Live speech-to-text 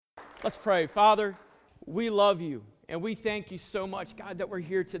Let's pray. Father, we love you, and we thank you so much, God, that we're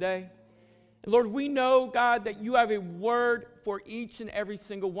here today. And Lord, we know, God, that you have a word for each and every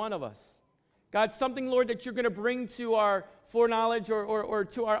single one of us. God, something, Lord, that you're going to bring to our foreknowledge or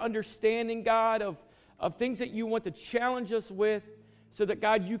to our understanding, God, of things that you want to challenge us with so that,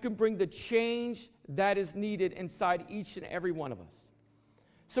 God, you can bring the change that is needed inside each and every one of us.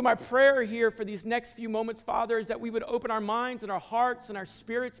 So my prayer here for these next few moments, Father, is that we would open our minds and our hearts and our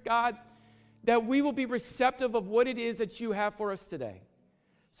spirits, God, that we will be receptive of what it is that you have for us today.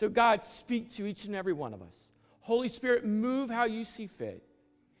 So God, speak to each and every one of us. Holy Spirit, move how you see fit.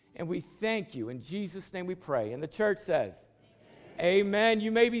 And we thank you. In Jesus' name we pray. And the church says, Amen.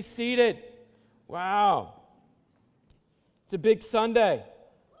 You may be seated. Wow. It's a big Sunday.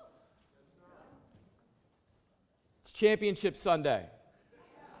 It's Championship Sunday.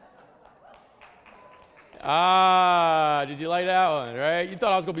 Did you like that one, right? You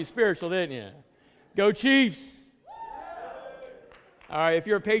thought I was going to be spiritual, didn't you? Go Chiefs. All right, if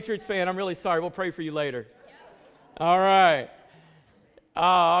you're a Patriots fan, I'm really sorry. We'll pray for you later. All right.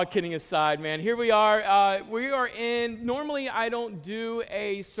 All kidding aside, man. Here we are. Normally I don't do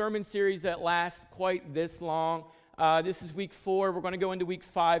a sermon series that lasts quite this long. This is week 4. We're going to go into week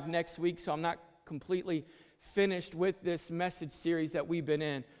 5 next week, so I'm not completely finished with this message series that we've been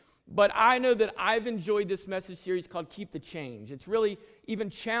in. But I know that I've enjoyed this message series called Keep the Change. It's really even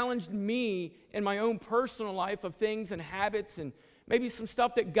challenged me in my own personal life of things and habits and maybe some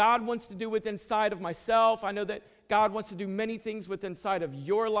stuff that God wants to do within inside of myself. I know that God wants to do many things within inside of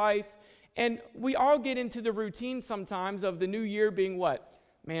your life. And we all get into the routine sometimes of the new year being what?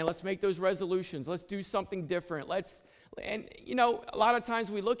 Man, let's make those resolutions. Let's do something different. And you know, a lot of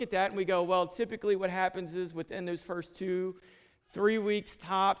times we look at that and we go, well, typically what happens is within those first 2-3 weeks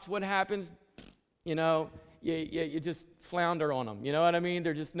tops, what happens? You know, you just flounder on them. You know what I mean?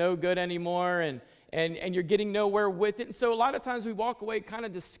 They're just no good anymore, and you're getting nowhere with it. And so a lot of times we walk away kind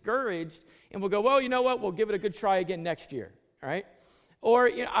of discouraged, and we'll go, well, you know what? We'll give it a good try again next year, all right? Or,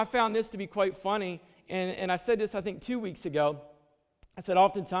 you know, I found this to be quite funny, and I said this, I think, 2 weeks ago. I said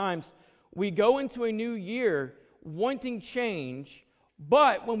oftentimes we go into a new year wanting change,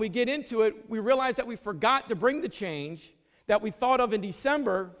 but when we get into it, we realize that we forgot to bring the change that we thought of in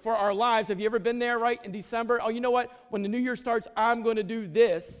December for our lives. Have you ever been there, right? In December, oh, you know what? When the new year starts, I'm going to do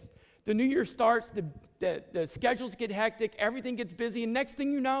this. The new year starts, the schedules get hectic, everything gets busy, and next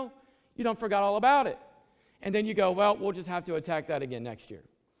thing you know, you don't forgot all about it. And then you go, well, we'll just have to attack that again next year.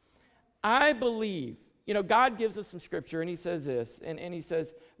 I believe, you know, God gives us some scripture, and he says this, and he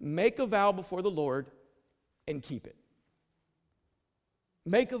says, make a vow before the Lord and keep it.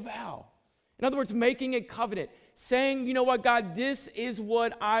 Make a vow. In other words, making a covenant, saying, you know what, God, this is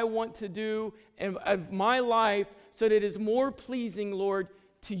what I want to do of my life so that it is more pleasing, Lord,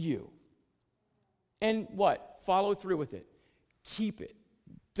 to you. And what? Follow through with it. Keep it.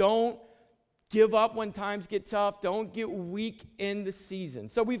 Don't give up when times get tough. Don't get weak in the season.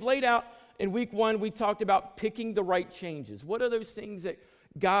 So we've laid out in week 1, we talked about picking the right changes. What are those things that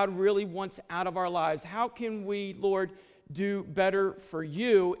God really wants out of our lives? How can we, Lord, do better for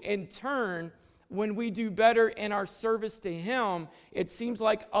you? In turn, when we do better in our service to him, it seems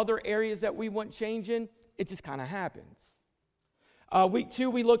like other areas that we want change in, it just kind of happens. Week 2,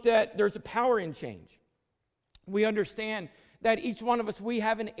 we looked at there's a power in change. We understand that each one of us, we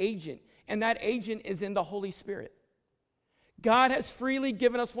have an agent, and that agent is in the Holy Spirit. God has freely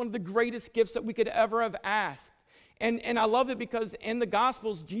given us one of the greatest gifts that we could ever have asked. And I love it because in the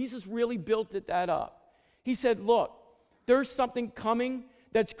Gospels, Jesus really built that up. He said, look, there's something coming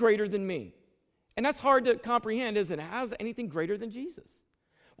that's greater than me. And that's hard to comprehend, isn't it? How's anything greater than Jesus?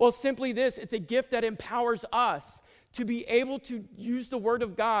 Well, simply this, it's a gift that empowers us to be able to use the Word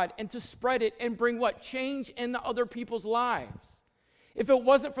of God and to spread it and bring what? Change into other people's lives. If it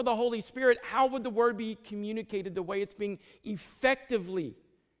wasn't for the Holy Spirit, how would the Word be communicated the way it's being effectively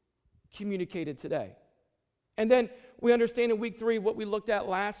communicated today? And then we understand in week 3, what we looked at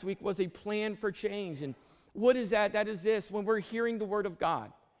last week was a plan for change. And what is that? That is this, when we're hearing the Word of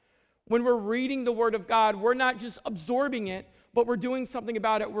God, when we're reading the Word of God, we're not just absorbing it, but we're doing something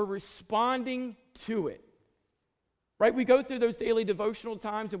about it. We're responding to it. Right? We go through those daily devotional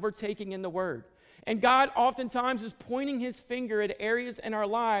times and we're taking in the Word. And God oftentimes is pointing his finger at areas in our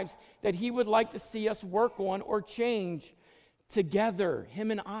lives that he would like to see us work on or change together, him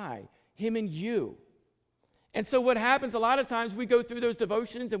and I, him and you. And so what happens a lot of times, we go through those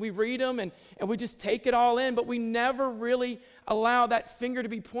devotions and we read them and we just take it all in, but we never really allow that finger to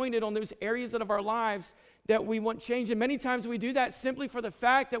be pointed on those areas of our lives that we want change. And many times we do that simply for the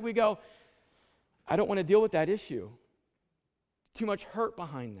fact that we go, I don't want to deal with that issue. Too much hurt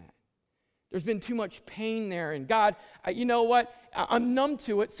behind that. There's been too much pain there. And God, you know what? I'm numb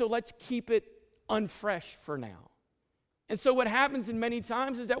to it, so let's keep it unfresh for now. And so what happens in many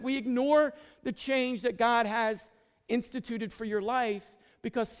times is that we ignore the change that God has instituted for your life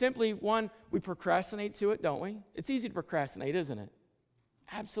because simply, one, we procrastinate to it, don't we? It's easy to procrastinate, isn't it?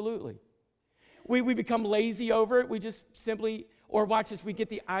 Absolutely. We become lazy over it. We just simply, or watch this, we get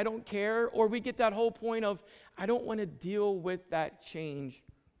the I don't care, or we get that whole point of I don't want to deal with that change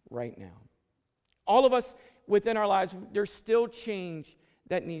right now. All of us within our lives, there's still change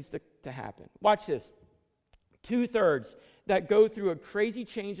that needs to happen. Watch this. 2/3 that go through a crazy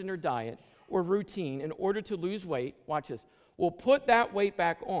change in their diet or routine in order to lose weight, watch this, will put that weight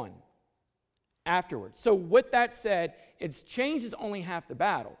back on afterwards. So with that said, it's change is only half the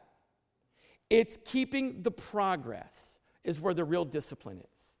battle. It's keeping the progress is where the real discipline is.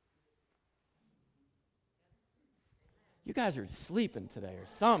 You guys are sleeping today or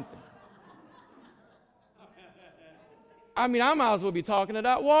something. I mean, I might as well be talking to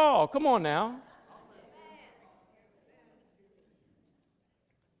that wall. Come on now.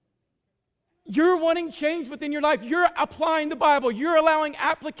 You're wanting change within your life. You're applying the Bible. You're allowing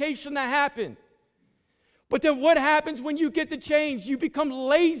application to happen. But then what happens when you get the change? You become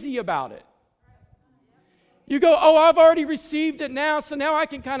lazy about it. You go, oh, I've already received it now, so now I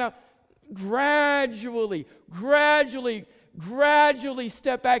can kind of gradually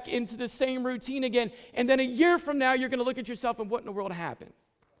step back into the same routine again. And then a year from now, you're going to look at yourself and what in the world happened?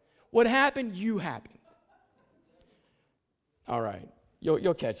 What happened? You happened. All right.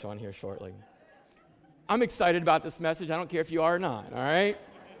 You'll catch on here shortly. I'm excited about this message. I don't care if you are or not, all right?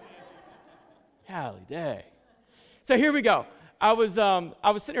 Golly day. So here we go. I was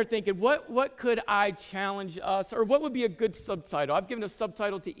sitting there thinking, what could I challenge us, or what would be a good subtitle? I've given a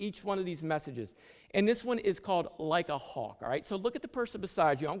subtitle to each one of these messages, and this one is called Like a Hawk, all right? So look at the person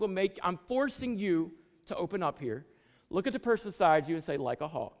beside you. I'm forcing you to open up here. Look at the person beside you and say, like a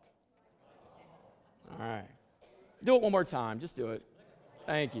hawk. All right. Do it one more time. Just do it.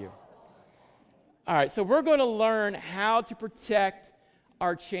 Thank you. All right, so we're going to learn how to protect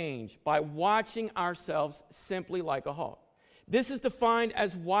our change by watching ourselves simply like a hawk. This is defined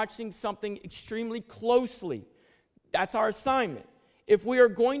as watching something extremely closely. That's our assignment. If we are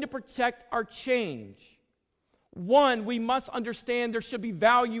going to protect our change, one, we must understand there should be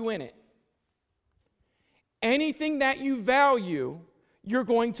value in it. Anything that you value, you're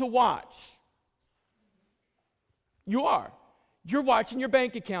going to watch. You are. You're watching your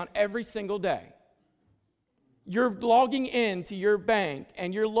bank account every single day. You're logging into your bank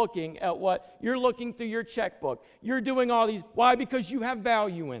and you're looking at what? You're looking through your checkbook. You're doing all these. Why? Because you have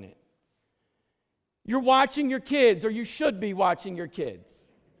value in it. You're watching your kids, or you should be watching your kids.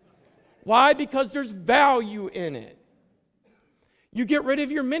 Why? Because there's value in it. You get rid of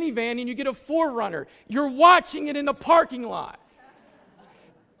your minivan and you get a 4Runner. You're watching it in the parking lot.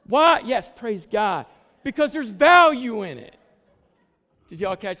 Why? Yes, praise God. Because there's value in it. Did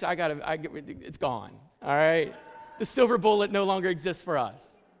y'all catch that? It's gone. All right? The silver bullet no longer exists for us.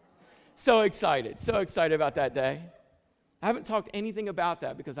 So excited about that day. I haven't talked anything about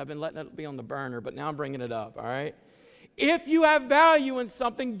that because I've been letting it be on the burner, but now I'm bringing it up, all right? If you have value in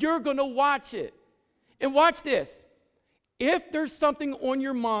something, you're going to watch it. And watch this. If there's something on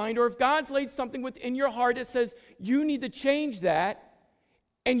your mind, or if God's laid something within your heart that says you need to change that,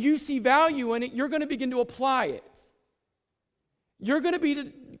 and you see value in it, you're going to begin to apply it. You're going to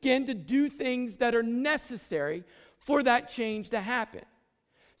begin to do things that are necessary for that change to happen.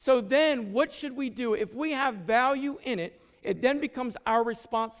 So then, what should we do? If we have value in it, it then becomes our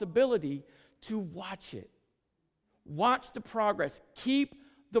responsibility to watch it. Watch the progress. Keep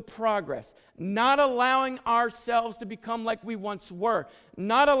the progress. Not allowing ourselves to become like we once were.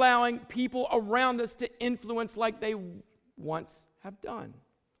 Not allowing people around us to influence like they once have done.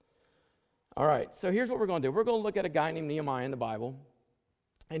 All right, so here's what we're going to do. We're going to look at a guy named Nehemiah in the Bible,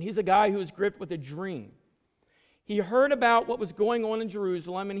 and he's a guy who was gripped with a dream. He heard about what was going on in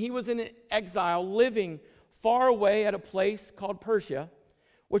Jerusalem, and he was in exile, living far away at a place called Persia,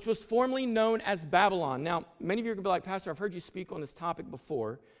 which was formerly known as Babylon. Now, many of you are going to be like, Pastor, I've heard you speak on this topic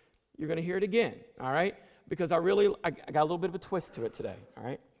before. You're going to hear it again, all right? Because I got a little bit of a twist to it today, all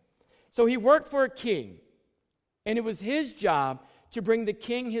right? So he worked for a king, and it was his job to bring the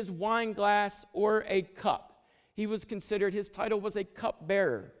king his wine glass or a cup. His title was a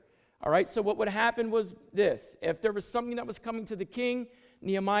cupbearer. All right, so what would happen was this. If there was something that was coming to the king,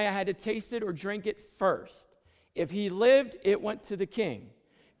 Nehemiah had to taste it or drink it first. If he lived, it went to the king.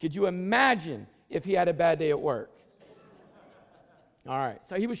 Could you imagine if he had a bad day at work? All right,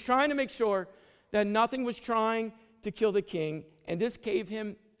 so he was trying to make sure that nothing was trying to kill the king, and this gave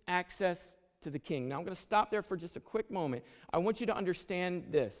him access to the king. Now, I'm going to stop there for just a quick moment. I want you to understand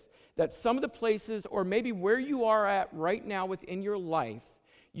this, that some of the places, or maybe where you are at right now within your life,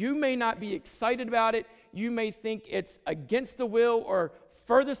 you may not be excited about it. You may think it's against the will or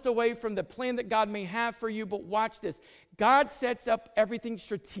furthest away from the plan that God may have for you, but watch this. God sets up everything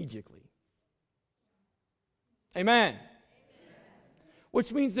strategically. Amen.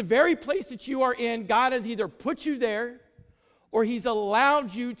 Which means the very place that you are in, God has either put you there or he's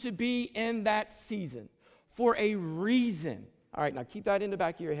allowed you to be in that season for a reason. All right, now keep that in the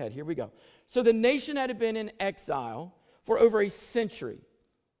back of your head. Here we go. So the nation had been in exile for over a century,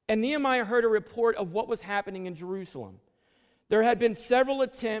 and Nehemiah heard a report of what was happening in Jerusalem. There had been several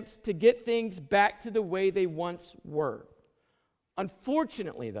attempts to get things back to the way they once were.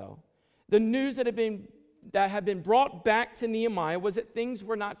 Unfortunately, though, the news that had been brought back to Nehemiah was that things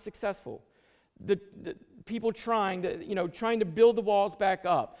were not successful. The people trying to build the walls back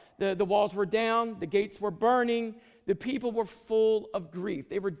up. The walls were down, the gates were burning, the people were full of grief.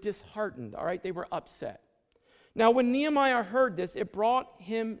 They were disheartened, all right? They were upset. Now, when Nehemiah heard this, it brought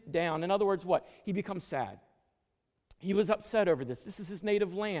him down. In other words, what? He becomes sad. He was upset over this. This is his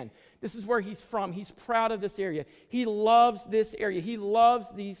native land. This is where he's from. He's proud of this area. He loves this area. He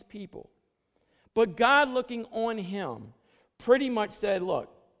loves these people. But God, looking on him, pretty much said, look,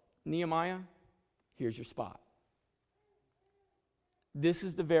 Nehemiah, here's your spot. This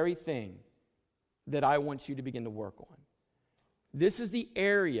is the very thing that I want you to begin to work on. This is the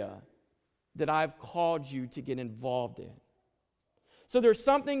area that I've called you to get involved in. So there's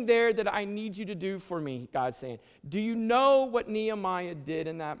something there that I need you to do for me, God's saying. Do you know what Nehemiah did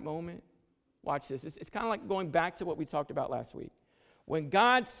in that moment? Watch this. It's kind of like going back to what we talked about last week. When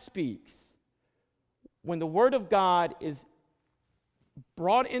God speaks, when the word of God is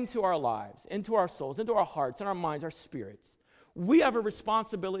brought into our lives, into our souls, into our hearts, and our minds, our spirits, we have a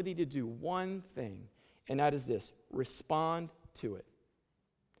responsibility to do one thing, and that is this: respond to it.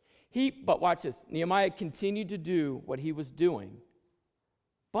 But watch this, Nehemiah continued to do what he was doing,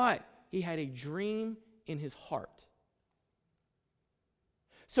 but he had a dream in his heart.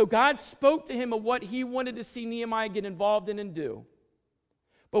 So God spoke to him of what he wanted to see Nehemiah get involved in and do.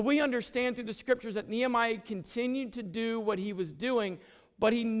 But we understand through the scriptures that Nehemiah continued to do what he was doing,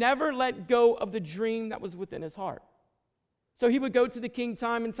 but he never let go of the dream that was within his heart. So he would go to the king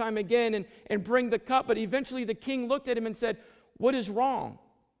time and time again and bring the cup, but eventually the king looked at him and said, "What is wrong?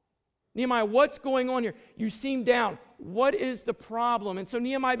 Nehemiah, what's going on here? You seem down. What is the problem?" And so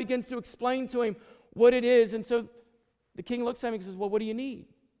Nehemiah begins to explain to him what it is. And so the king looks at him and says, "Well, what do you need?"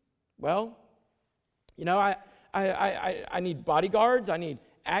 "Well, I need bodyguards. I need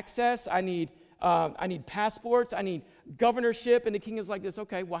access. I need passports. I need governorship." And the king is like this: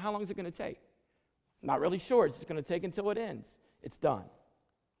 "Okay, well, how long is it going to take?" "Not really sure. It's going to take until it ends. It's done."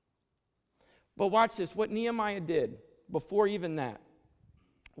 But watch this. What Nehemiah did before even that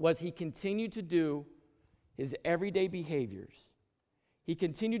was he continued to do his everyday behaviors. He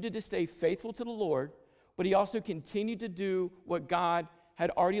continued to stay faithful to the Lord, but he also continued to do what God had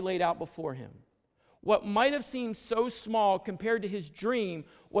already laid out before him. What might have seemed so small compared to his dream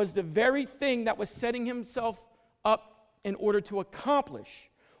was the very thing that was setting himself up in order to accomplish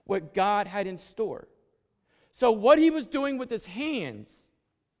what God had in store. So what he was doing with his hands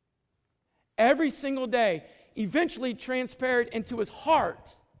every single day eventually transpired into his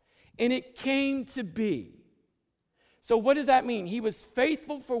heart, and it came to be. So what does that mean? He was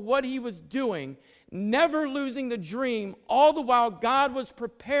faithful for what he was doing, never losing the dream, all the while God was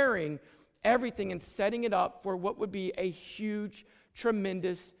preparing everything and setting it up for what would be a huge,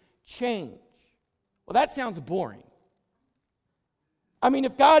 tremendous change. Well, that sounds boring. I mean,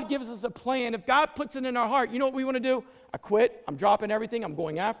 if God gives us a plan, if God puts it in our heart, you know what we want to do? I quit. I'm dropping everything. I'm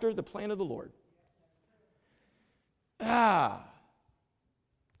going after the plan of the Lord.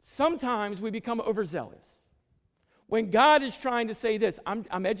 Sometimes we become overzealous. When God is trying to say this,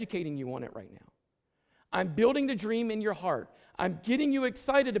 I'm educating you on it right now. I'm building the dream in your heart. I'm getting you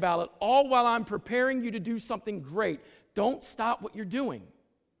excited about it, all while I'm preparing you to do something great. Don't stop what you're doing.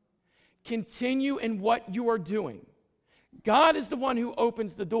 Continue in what you are doing. God is the one who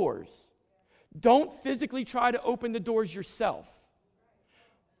opens the doors. Don't physically try to open the doors yourself.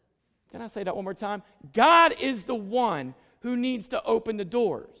 Can I say that one more time? God is the one who needs to open the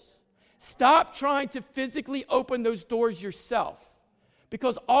doors. Stop trying to physically open those doors yourself,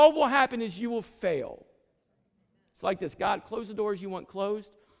 because all will happen is you will fail. It's like this: God, close the doors you want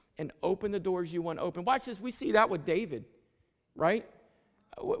closed and open the doors you want open. Watch this. We see that with David, right?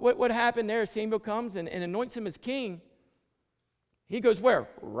 What happened there? Samuel comes and anoints him as king. He goes where?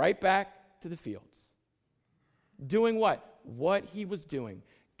 Right back to the fields. Doing what? What he was doing.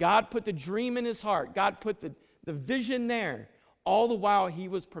 God put the dream in his heart. God put the vision there. All the while, he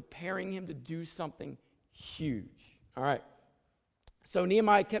was preparing him to do something huge. All right. So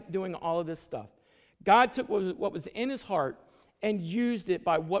Nehemiah kept doing all of this stuff. God took what was in his heart and used it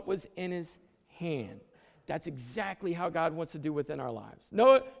by what was in his hand. That's exactly how God wants to do within our lives.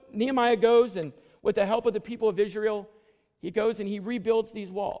 Nehemiah goes, and with the help of the people of Israel, he goes and he rebuilds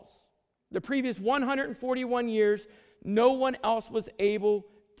these walls. The previous 141 years, no one else was able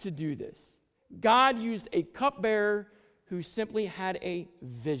to do this. God used a cupbearer who simply had a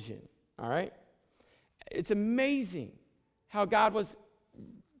vision, all right? It's amazing how God was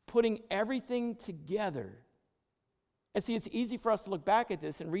putting everything together. And see, it's easy for us to look back at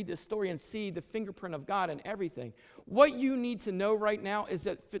this and read this story and see the fingerprint of God in everything. What you need to know right now is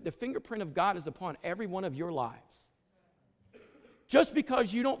that the fingerprint of God is upon every one of your lives. Just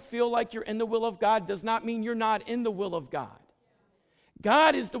because you don't feel like you're in the will of God does not mean you're not in the will of God.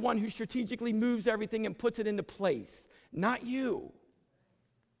 God is the one who strategically moves everything and puts it into place, not you.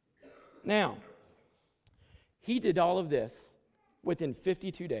 Now, he did all of this within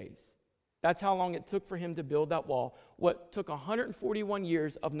 52 days. That's how long it took for him to build that wall, what took 141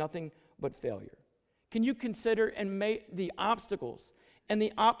 years of nothing but failure. Can you consider and make the obstacles and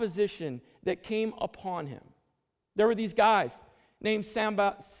the opposition that came upon him? There were these guys named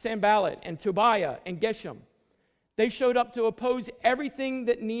Sanballat and Tobiah and Geshem. They showed up to oppose everything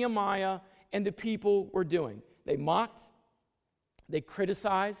that Nehemiah and the people were doing. They mocked, they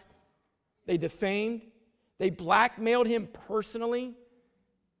criticized, they defamed, they blackmailed him personally.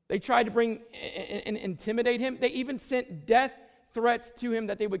 They tried to bring and intimidate him. They even sent death threats to him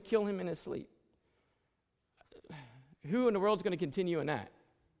that they would kill him in his sleep. Who in the world is going to continue in that?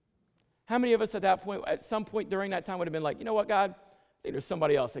 How many of us at that point, at some point during that time, would have been like, you know what, God, I think there's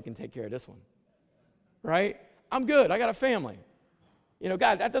somebody else that can take care of this one, right? I'm good. I got a family. You know,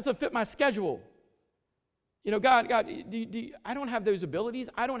 God, that doesn't fit my schedule. You know, God, I don't have those abilities.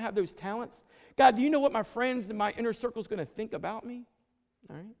 I don't have those talents. God, do you know what my friends and my inner circle is going to think about me?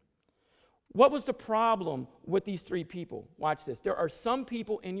 All right. What was the problem with these three people? Watch this. There are some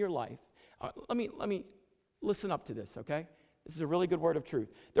people in your life. Let me listen up to this, okay? This is a really good word of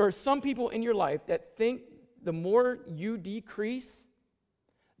truth. There are some people in your life that think the more you decrease,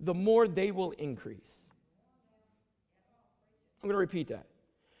 the more they will increase. I'm going to repeat that.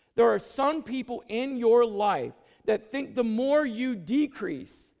 There are some people in your life that think the more you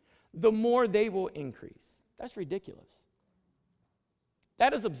decrease, the more they will increase. That's ridiculous.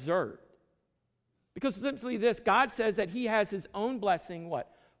 That is absurd. Because simply this, God says that he has his own blessing,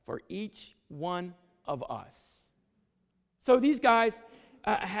 what? For each one of us. So these guys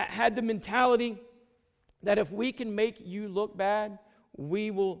had the mentality that if we can make you look bad,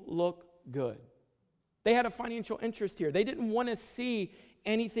 we will look good. They had a financial interest here. They didn't want to see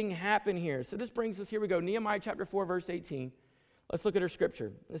anything happen here. So this brings us, here we go, Nehemiah chapter 4, verse 18. Let's look at our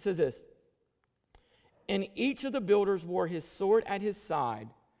scripture. It says this. And each of the builders wore his sword at his side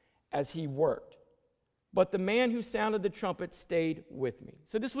as he worked. But the man who sounded the trumpet stayed with me.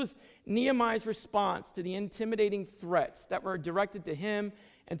 So this was Nehemiah's response to the intimidating threats that were directed to him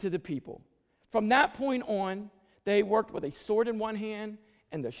and to the people. From that point on, they worked with a sword in one hand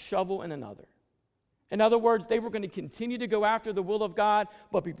and the shovel in another. In other words, they were going to continue to go after the will of God,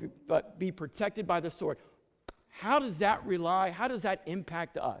 but be protected by the sword. How does that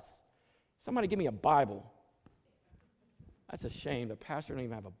impact us? Somebody give me a Bible. That's a shame. The pastor don't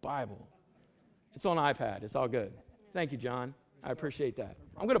even have a Bible. It's on iPad. It's all good. Thank you, John. I appreciate that.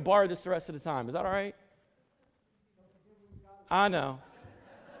 I'm going to borrow this the rest of the time. Is that all right? I know.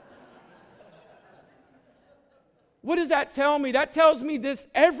 What does that tell me? That tells me this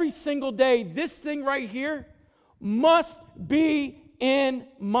every single day. This thing right here must be in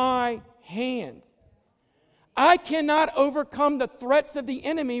my hand. I cannot overcome the threats of the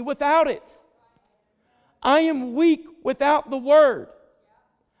enemy without it. I am weak without the word.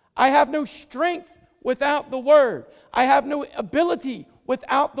 I have no strength without the word. I have no ability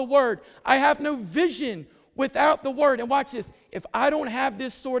without the word. I have no vision without the word. And watch this. If I don't have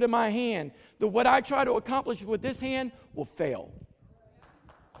this sword in my hand, then what I try to accomplish with this hand will fail.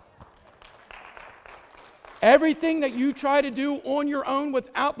 Everything that you try to do on your own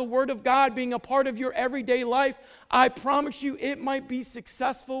without the Word of God being a part of your everyday life, I promise you it might be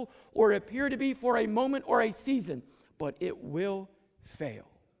successful or appear to be for a moment or a season, but it will fail.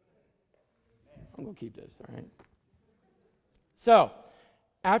 I'm going to keep this, all right? So,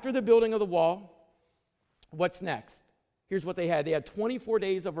 after the building of the wall, what's next? Here's what they had. They had 24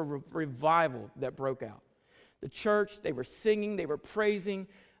 days of a revival that broke out. The church, they were singing, they were praising.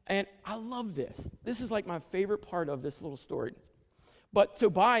 And I love this. This is like my favorite part of this little story. But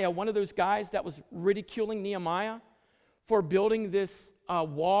Tobiah, one of those guys that was ridiculing Nehemiah for building this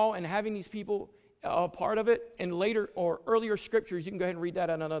wall and having these people a part of it, and later or earlier scriptures, you can go ahead and read that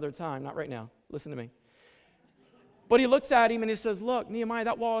at another time, not right now. Listen to me. But he looks at him and he says, look, Nehemiah,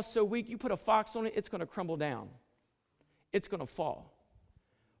 that wall is so weak, you put a fox on it, it's going to crumble down. It's going to fall.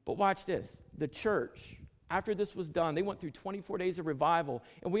 But watch this. The church, after this was done, they went through 24 days of revival,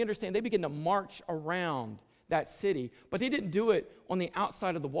 and we understand they began to march around that city, but they didn't do it on the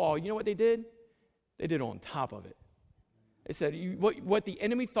outside of the wall. You know what they did? They did it on top of it. They said what the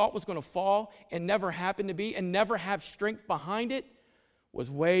enemy thought was going to fall and never happen to be and never have strength behind it was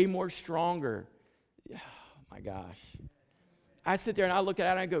way more stronger. Oh my gosh. I sit there and I look at it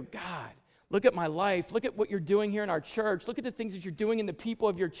and I go, God, look at my life. Look at what you're doing here in our church. Look at the things that you're doing in the people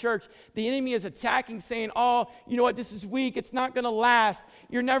of your church. The enemy is attacking, saying, oh, you know what, this is weak. It's not going to last.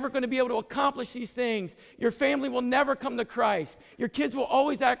 You're never going to be able to accomplish these things. Your family will never come to Christ. Your kids will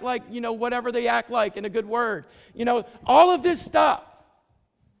always act like, whatever they act like in a good word. All of this stuff.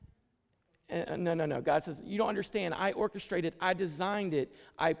 No. God says, you don't understand. I orchestrated, I designed it,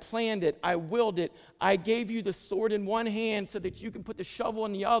 I planned it, I willed it. I gave you the sword in one hand so that you can put the shovel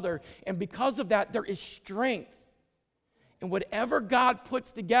in the other. And because of that, there is strength. And whatever God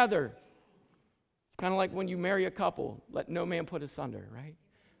puts together, it's kind of like when you marry a couple, let no man put asunder, right?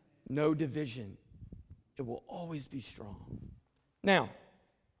 No division. It will always be strong. Now,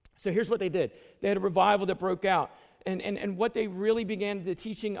 so here's what they did. They had a revival that broke out. And what they really began the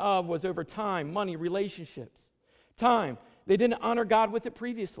teaching of was over time, money, relationships. Time. They didn't honor God with it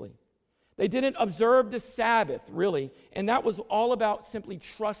previously. They didn't observe the Sabbath, really. And that was all about simply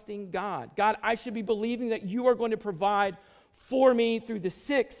trusting God. God, I should be believing that you are going to provide for me through the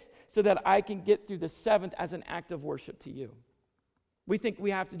 6th so that I can get through the 7th as an act of worship to you. We think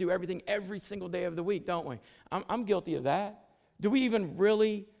we have to do everything every single day of the week, don't we? I'm guilty of that. Do we even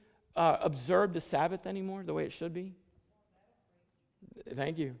really observe the Sabbath anymore the way it should be?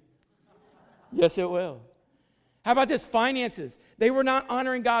 Thank you. Yes, it will. How about this? Finances. They were not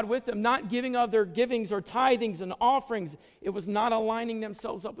honoring God with them, not giving of their givings or tithings and offerings. It was not aligning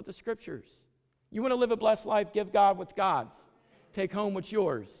themselves up with the scriptures. You want to live a blessed life, give God what's God's. Take home what's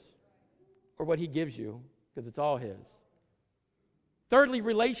yours or what he gives you, because it's all his. Thirdly,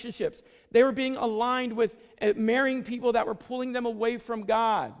 relationships. They were being aligned with marrying people that were pulling them away from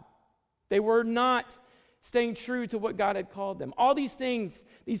God. They were not staying true to what God had called them. All these things,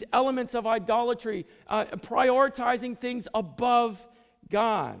 these elements of idolatry, prioritizing things above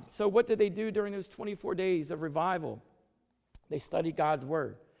God. So what did they do during those 24 days of revival? They studied God's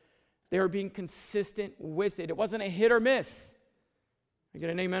word. They were being consistent with it. It wasn't a hit or miss. I get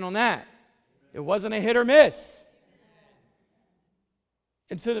an amen on that. It wasn't a hit or miss.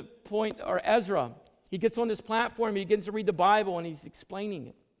 And to the point, or Ezra, he gets on this platform, he begins to read the Bible, and he's explaining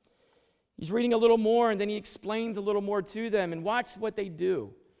it. He's reading a little more, and then he explains a little more to them. And watch what they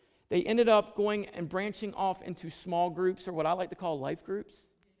do. They ended up going and branching off into small groups, or what I like to call life groups.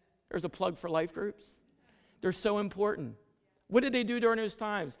 There's a plug for life groups. They're so important. What did they do during those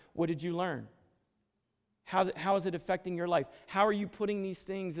times? What did you learn? How is it affecting your life? How are you putting these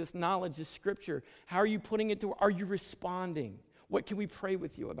things, this knowledge, this scripture, how are you putting it to, are you responding? What can we pray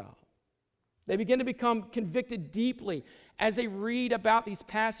with you about? They begin to become convicted deeply as they read about these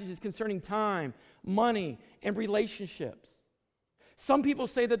passages concerning time, money, and relationships. Some people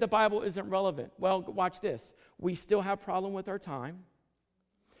say that the Bible isn't relevant. Well, watch this. We still have problem with our time.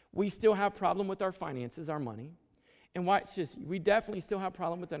 We still have problem with our finances, our money. And watch this. We definitely still have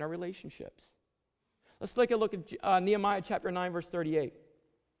problem within our relationships. Let's take a look at Nehemiah chapter 9, verse 38.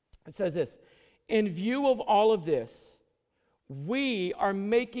 It says this, in view of all of this, we are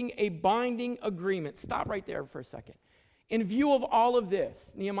making a binding agreement. Stop right there for a second. In view of all of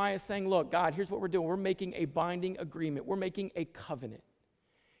this, Nehemiah is saying, look, God, here's what we're doing. We're making a binding agreement. We're making a covenant.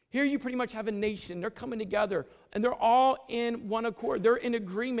 Here you pretty much have a nation. They're coming together, and they're all in one accord. They're in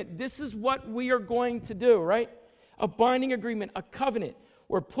agreement. This is what we are going to do, right? A binding agreement, a covenant.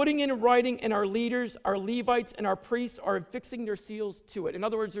 We're putting in writing, and our leaders, our Levites, and our priests are affixing their seals to it. In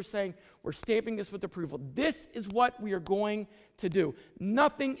other words, they're saying, we're stamping this with approval. This is what we are going to do.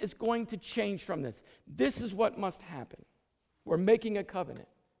 Nothing is going to change from this. This is what must happen. We're making a covenant.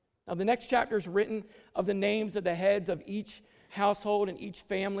 Now, the next chapter is written of the names of the heads of each household and each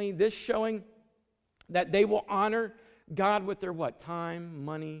family, this showing that they will honor God with their what? Time,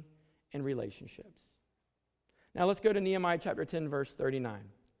 money, and relationships. Now let's go to Nehemiah chapter 10, verse 39.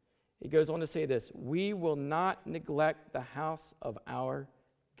 He goes on to say this, we will not neglect the house of our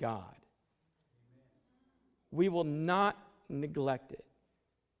God. We will not neglect it.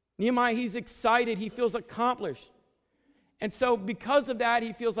 Nehemiah, he's excited. He feels accomplished. And so because of that,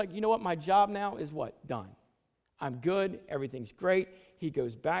 he feels like, you know what, my job now is what? Done. I'm good. Everything's great. He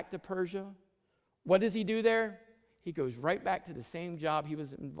goes back to Persia. What does he do there? He goes right back to the same job he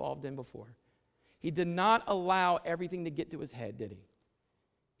was involved in before. He did not allow everything to get to his head, did he?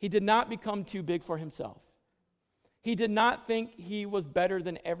 He did not become too big for himself. He did not think he was better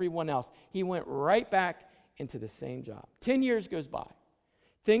than everyone else. He went right back into the same job. 10 years goes by.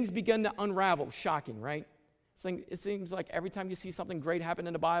 Things begin to unravel. Shocking, right? It seems like every time you see something great happen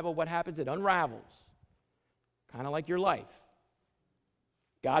in the Bible, what happens? It unravels. Kind of like your life.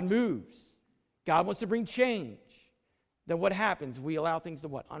 God moves. God wants to bring change. Then what happens? We allow things to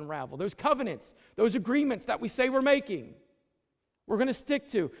what? Unravel. Those covenants, those agreements that we say we're making, we're going to stick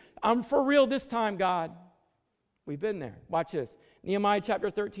to. I'm for real this time, God. We've been there. Watch this. Nehemiah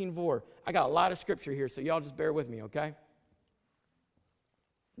chapter 13:4. I got a lot of scripture here, so y'all just bear with me, okay?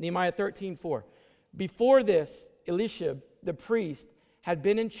 Nehemiah 13:4. Before this, Eliashib, the priest, had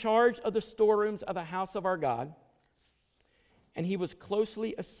been in charge of the storerooms of the house of our God, and he was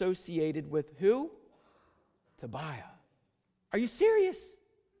closely associated with who? Tobiah. Are you serious?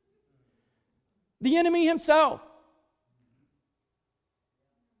 The enemy himself.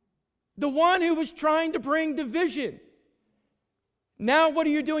 The one who was trying to bring division. Now what are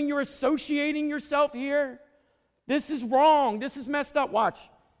you doing? You're associating yourself here? This is wrong. This is messed up. Watch.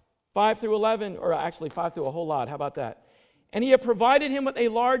 5 through 11, or actually 5 through a whole lot. How about that? And he had provided him with a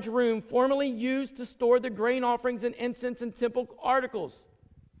large room formerly used to store the grain offerings and incense and temple articles.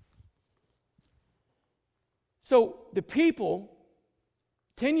 So the people,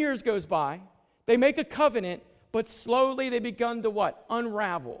 10 years goes by, they make a covenant, but slowly they begin to what?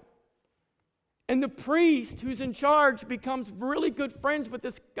 Unravel. And the priest who's in charge becomes really good friends with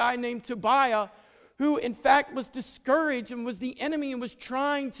this guy named Tobiah, who in fact was discouraged and was the enemy and was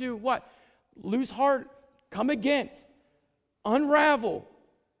trying to what? Lose heart, come against, unravel,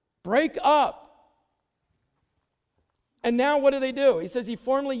 break up. And now what do? He says he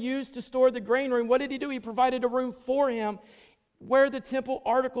formerly used to store the grain room. What did he do? He provided a room for him where the temple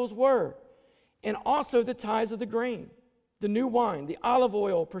articles were, and also the tithes of the grain, the new wine, the olive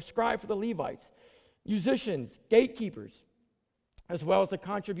oil prescribed for the Levites, musicians, gatekeepers, as well as the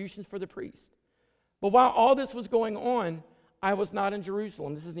contributions for the priests. But while all this was going on, I was not in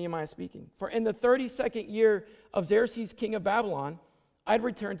Jerusalem. This is Nehemiah speaking. For in the 32nd year of Xerxes, king of Babylon, I'd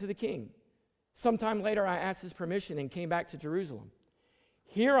returned to the king. Sometime later, I asked his permission and came back to Jerusalem.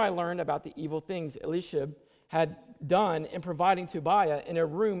 Here I learned about the evil things Eliashib had done in providing Tobiah in a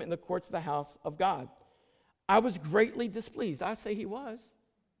room in the courts of the house of God. I was greatly displeased. I say he was.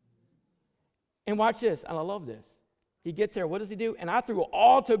 And watch this, and I love this. He gets there, what does he do? And I threw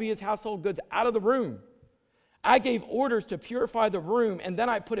all Tobiah's household goods out of the room. I gave orders to purify the room, and then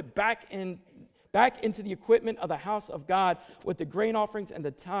I put it back into the equipment of the house of God with the grain offerings and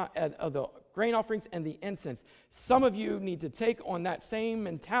the grain offerings and the incense. Some of you need to take on that same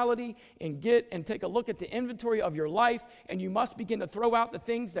mentality and take a look at the inventory of your life, and you must begin to throw out the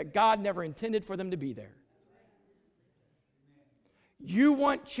things that God never intended for them to be there. You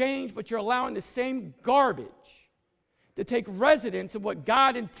want change, but you're allowing the same garbage to take residence in what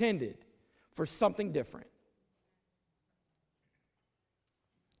God intended for something different.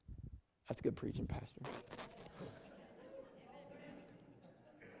 That's good preaching, Pastor.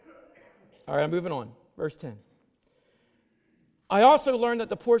 All right, I'm moving on. Verse 10. I also learned that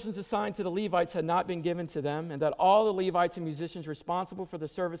the portions assigned to the Levites had not been given to them, and that all the Levites and musicians responsible for the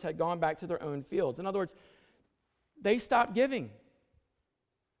service had gone back to their own fields. In other words, they stopped giving.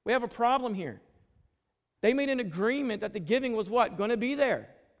 We have a problem here. They made an agreement that the giving was what? Going to be there.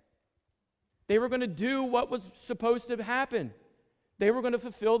 They were going to do what was supposed to happen. They were going to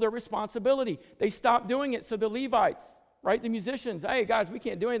fulfill their responsibility. They stopped doing it, so the Levites, right, the musicians, hey, guys, we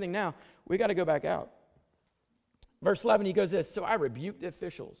can't do anything now. We got to go back out. Verse 11, he goes this, so I rebuked the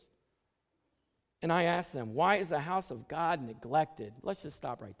officials, and I asked them, why is the house of God neglected? Let's just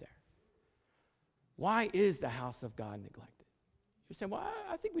stop right there. Why is the house of God neglected? You're saying, well,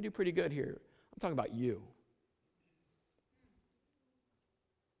 I think we do pretty good here. I'm talking about you.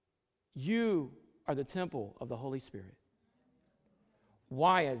 You are the temple of the Holy Spirit.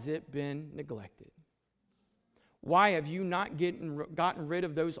 Why has it been neglected? Why have you not gotten rid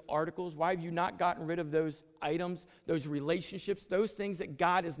of those articles? Why have you not gotten rid of those items, those relationships, those things that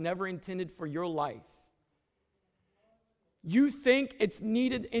God has never intended for your life? You think it's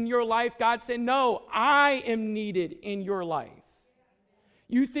needed in your life? God said, no, I am needed in your life.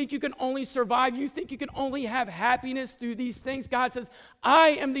 You think you can only survive. You think you can only have happiness through these things. God says,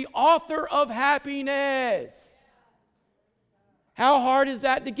 I am the author of happiness. How hard is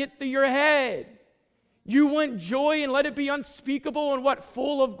that to get through your head? You want joy and let it be unspeakable and what?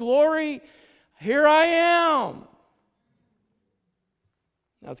 Full of glory? Here I am.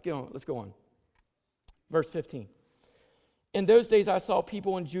 Now let's go on. Verse 15. In those days I saw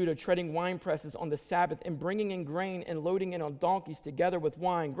people in Judah treading wine presses on the Sabbath and bringing in grain and loading it on donkeys together with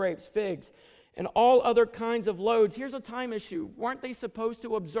wine, grapes, figs, and all other kinds of loads. Here's a time issue. Weren't they supposed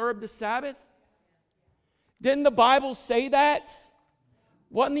to observe the Sabbath? Didn't the Bible say that?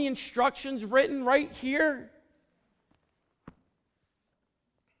 Wasn't the instructions written right here?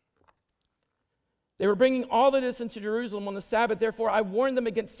 They were bringing all of this into Jerusalem on the Sabbath. Therefore, I warned them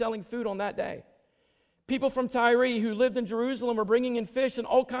against selling food on that day. People from Tyre who lived in Jerusalem were bringing in fish and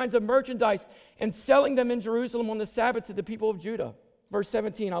all kinds of merchandise and selling them in Jerusalem on the Sabbath to the people of Judah. Verse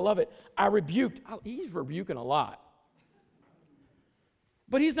 17, I love it. I rebuked. He's rebuking a lot.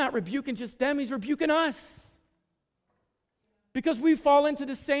 But he's not rebuking just them. He's rebuking us. Because we fall into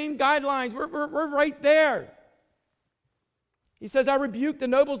the same guidelines. We're right there. He says, I rebuked the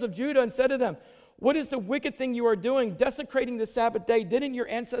nobles of Judah and said to them, what is the wicked thing you are doing, desecrating the Sabbath day? Didn't your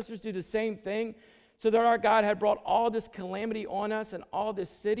ancestors do the same thing? So that our God had brought all this calamity on us and all this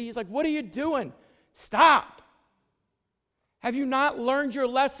city. He's like, what are you doing? Stop. Have you not learned your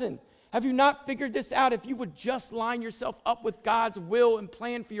lesson? Have you not figured this out? If you would just line yourself up with God's will and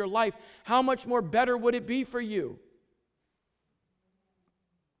plan for your life, how much more better would it be for you?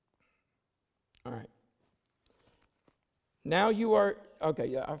 All right. Now you are, I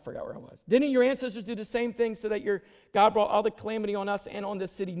forgot where I was. Didn't your ancestors do the same thing so that God brought all the calamity on us and on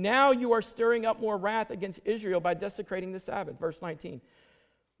this city? Now you are stirring up more wrath against Israel by desecrating the Sabbath. Verse 19.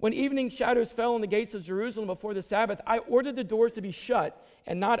 When evening shadows fell on the gates of Jerusalem before the Sabbath, I ordered the doors to be shut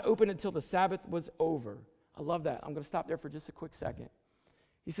and not open until the Sabbath was over. I love that. I'm going to stop there for just a quick second.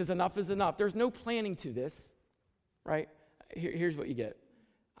 He says, enough is enough. There's no planning to this, right? Here's what you get.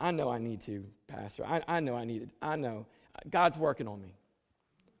 I know I need to, Pastor. I know I need it. I know. God's working on me.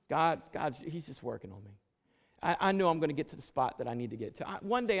 He's just working on me. I know I'm going to get to the spot that I need to get to.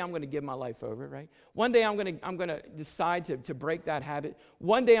 One day I'm going to give my life over, right? One day I'm going to decide to break that habit.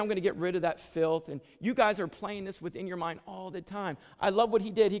 One day I'm going to get rid of that filth. And you guys are playing this within your mind all the time. I love what he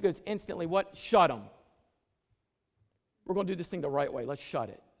did. He goes instantly, what? Shut them. We're going to do this thing the right way. Let's shut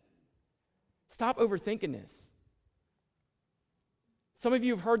it. Stop overthinking this. Some of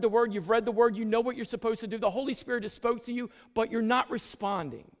you have heard the word, you've read the word, you know what you're supposed to do. The Holy Spirit has spoke to you, but you're not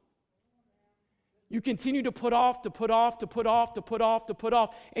responding. You continue to put off,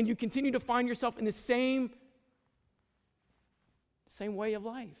 and you continue to find yourself in the same way of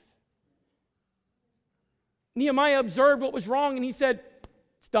life. Nehemiah observed what was wrong, and he said,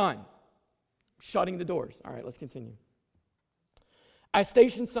 it's done. Shutting the doors. All right, let's continue. I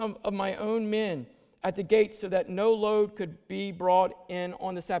stationed some of my own men at the gates so that no load could be brought in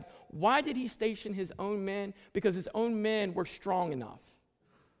on the Sabbath. Why did he station his own men? Because his own men were strong enough.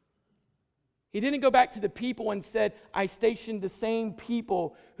 He didn't go back to the people and said, I stationed the same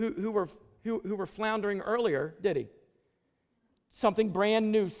people who were floundering earlier, did he? Something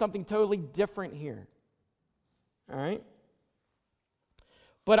brand new, something totally different here. All right?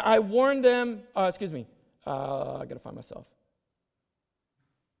 But I warned them, I got to find myself.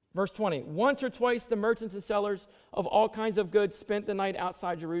 Verse 20, once or twice the merchants and sellers of all kinds of goods spent the night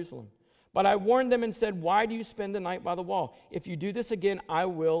outside Jerusalem. But I warned them and said, why do you spend the night by the wall? If you do this again, I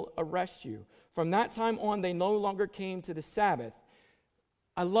will arrest you. From that time on, they no longer came to the Sabbath.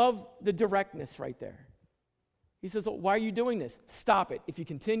 I love the directness right there. He says, why are you doing this? Stop it. If you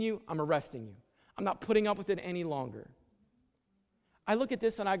continue, I'm arresting you. I'm not putting up with it any longer. I look at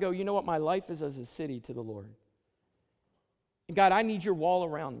this and I go, you know what? My life is as a city to the Lord. God, I need your wall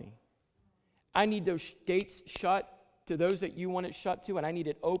around me. I need those gates shut to those that you want it shut to, and I need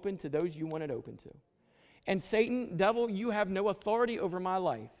it open to those you want it open to. And Satan, devil, you have no authority over my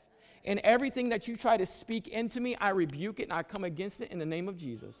life. And everything that you try to speak into me, I rebuke it and I come against it in the name of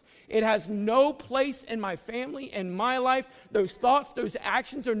Jesus. It has no place in my family, in my life. Those thoughts, those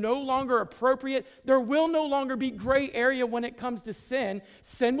actions are no longer appropriate. There will no longer be gray area when it comes to sin.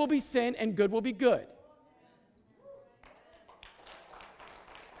 Sin will be sin and good will be good.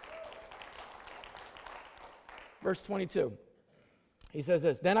 Verse 22, he says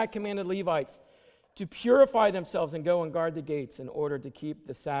this, then I commanded Levites to purify themselves and go and guard the gates in order to keep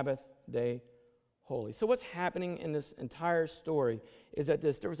the Sabbath day holy. So what's happening in this entire story is that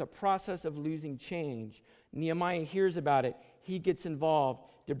there was a process of losing change. Nehemiah hears about it. He gets involved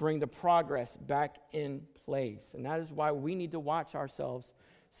to bring the progress back in place. And that is why we need to watch ourselves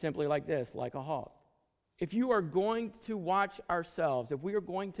simply like this, like a hawk. If you are going to watch ourselves, if we are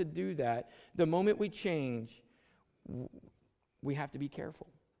going to do that, the moment we change, we have to be careful.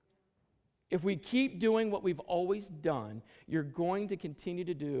 If we keep doing what we've always done, you're going to continue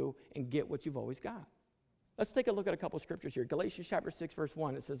to do and get what you've always got. Let's take a look at a couple of scriptures here. Galatians chapter 6, verse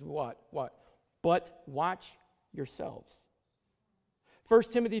 1, it says what? But watch yourselves. 1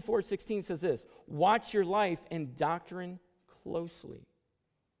 Timothy 4:16 says this, watch your life and doctrine closely.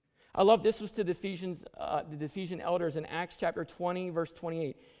 I love this was to the Ephesian elders in Acts chapter 20, verse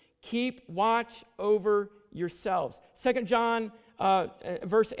 28. Keep watch over yourselves. 2 John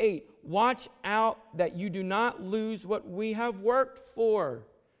verse 8, watch out that you do not lose what we have worked for.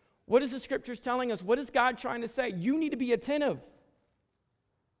 What is the scriptures telling us? What is God trying to say? You need to be attentive.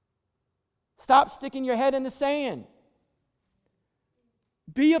 Stop sticking your head in the sand.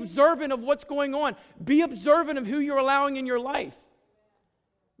 Be observant of what's going on. Be observant of who you're allowing in your life.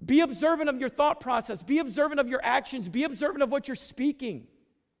 Be observant of your thought process. Be observant of your actions. Be observant of what you're speaking.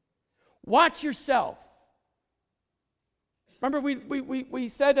 Watch yourself. Remember, we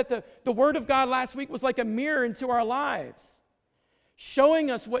said that the Word of God last week was like a mirror into our lives,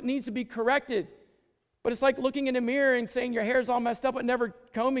 showing us what needs to be corrected. But it's like looking in a mirror and saying your hair's all messed up but never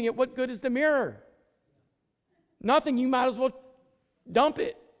combing it. What good is the mirror? Nothing. You might as well dump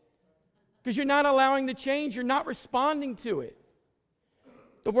it because you're not allowing the change. You're not responding to it.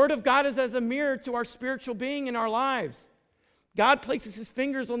 The Word of God is as a mirror to our spiritual being in our lives. God places His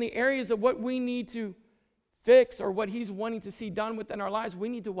fingers on the areas of what we need to fix or what He's wanting to see done within our lives. We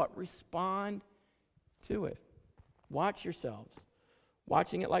need to what? Respond to it. Watch yourselves.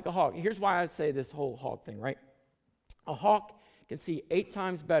 Watching it like a hawk. Here's why I say this whole hawk thing, right? A hawk can see 8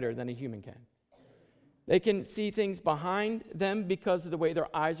 times better than a human can. They can see things behind them because of the way their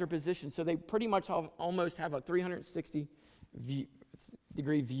eyes are positioned. So they pretty much almost have a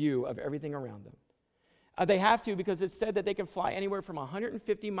 360-degree view of everything around them. They have to because it's said that they can fly anywhere from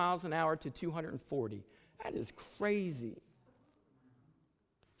 150 miles an hour to 240. That is crazy.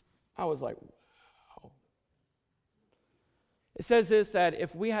 I was like, wow. It says this, that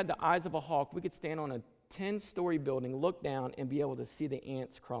if we had the eyes of a hawk, we could stand on a 10-story building, look down, and be able to see the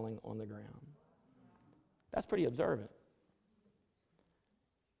ants crawling on the ground. That's pretty observant.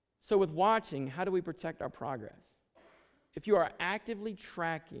 So with watching, how do we protect our progress? If you are actively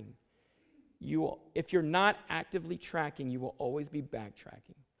tracking, if you're not actively tracking, you will always be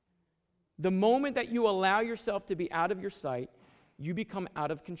backtracking. The moment that you allow yourself to be out of your sight, you become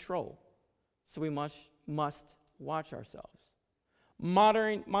out of control. So we must watch ourselves.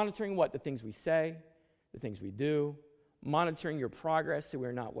 Monitoring what? The things we say, the things we do, monitoring your progress so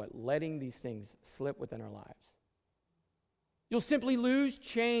we're not letting these things slip within our lives. You'll simply lose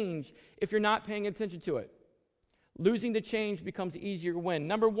change if you're not paying attention to it. Losing the change becomes easier when,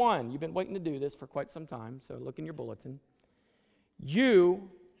 number one, you've been waiting to do this for quite some time, so look in your bulletin. You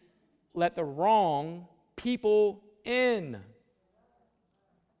let the wrong people in.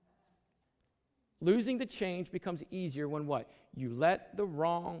 Losing the change becomes easier when what? You let the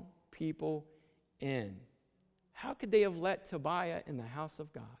wrong people in. How could they have let Tobiah in the house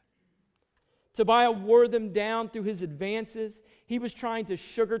of God? Tobiah wore them down through his advances. He was trying to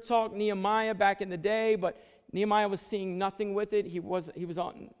sugar talk Nehemiah back in the day, but Nehemiah was seeing nothing with it. He was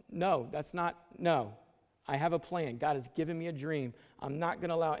on, no, I have a plan. God has given me a dream. I'm not going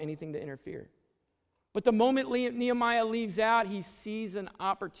to allow anything to interfere. But the moment Nehemiah leaves out, he sees an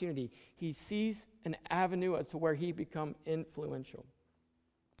opportunity. He sees an avenue as to where he become influential.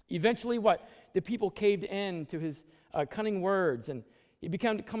 Eventually, what? The people caved in to his cunning words, and he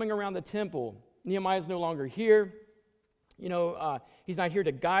began coming around the temple. Nehemiah's no longer here. He's not here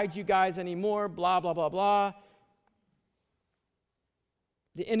to guide you guys anymore, blah, blah, blah, blah.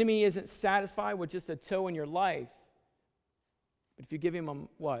 The enemy isn't satisfied with just a toe in your life. But if you give him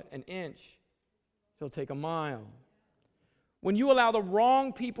an inch, he'll take a mile. When you allow the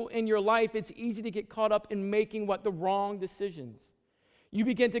wrong people in your life, it's easy to get caught up in making the wrong decisions. You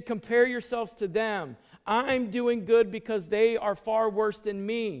begin to compare yourselves to them. I'm doing good because they are far worse than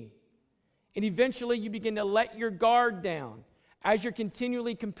me. And eventually you begin to let your guard down as you're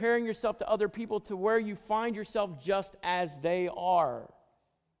continually comparing yourself to other people to where you find yourself just as they are.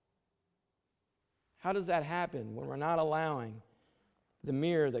 How does that happen when we're not allowing the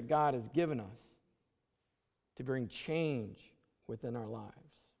mirror that God has given us to bring change within our lives?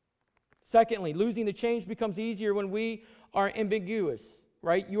 Secondly, losing the change becomes easier when we are ambiguous,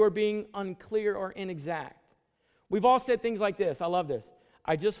 right? You are being unclear or inexact. We've all said things like this. I love this.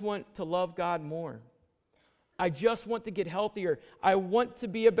 I just want to love God more. I just want to get healthier. I want to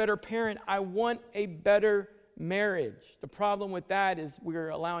be a better parent. I want a better marriage. The problem with that is we're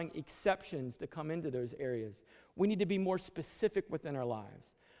allowing exceptions to come into those areas. We need to be more specific within our lives.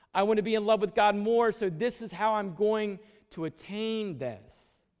 I want to be in love with God more, so this is how I'm going to attain this.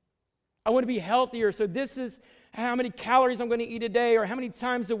 I want to be healthier, so this is how many calories I'm going to eat a day, or how many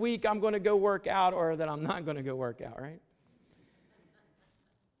times a week I'm going to go work out, or that I'm not going to go work out, right?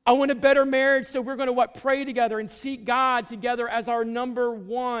 I want a better marriage, so we're going to pray together and seek God together as our number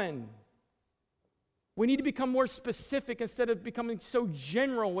one. We need to become more specific instead of becoming so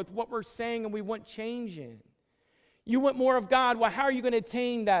general with what we're saying and we want change in. You want more of God. Well, how are you going to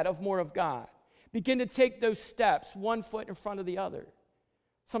attain that of more of God? Begin to take those steps, one foot in front of the other.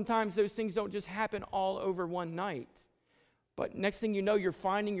 Sometimes those things don't just happen all over one night. But next thing you know, you're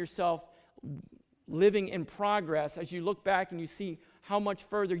finding yourself living in progress as you look back and you see how much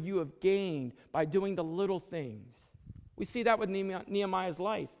further you have gained by doing the little things. We see that with Nehemiah's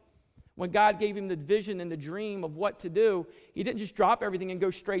life. When God gave him the vision and the dream of what to do, he didn't just drop everything and go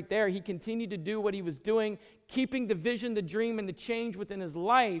straight there. He continued to do what he was doing, keeping the vision, the dream, and the change within his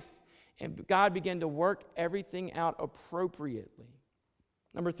life, and God began to work everything out appropriately.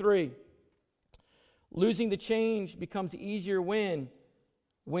 Number 3, losing the change becomes easier when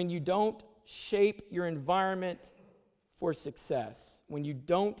you don't shape your environment for success. When you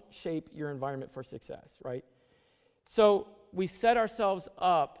don't shape your environment for success, right? So we set ourselves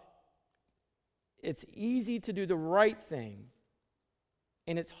up. It's easy to do the right thing,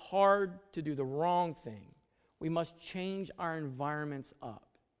 and it's hard to do the wrong thing. We must change our environments up.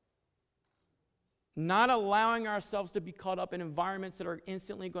 Not allowing ourselves to be caught up in environments that are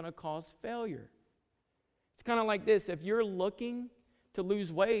instantly going to cause failure. It's kind of like this. If you're looking to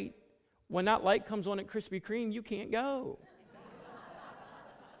lose weight, when that light comes on at Krispy Kreme, you can't go.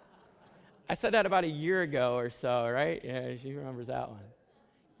 I said that about a year ago or so, right? Yeah, she remembers that one.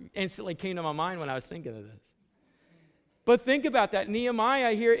 Instantly came to my mind when I was thinking of this. But think about that.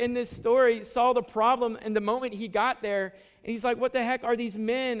 Nehemiah here in this story saw the problem in the moment he got there, and he's like, what the heck are these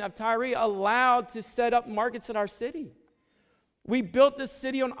men of Tyre allowed to set up markets in our city? We built this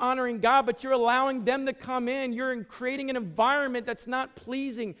city on honoring God, but you're allowing them to come in. You're creating an environment that's not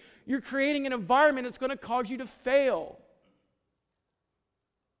pleasing. You're creating an environment that's going to cause you to fail.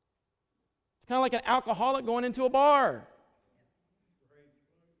 It's kind of like an alcoholic going into a bar.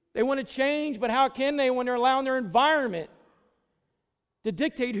 They want to change, but how can they when they're allowing their environment to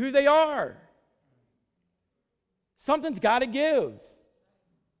dictate who they are? Something's got to give.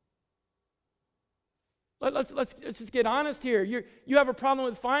 Let's just get honest here. You have a problem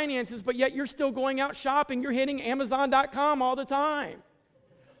with finances, but yet you're still going out shopping. You're hitting Amazon.com all the time.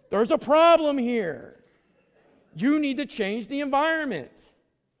 There's a problem here. You need to change the environment.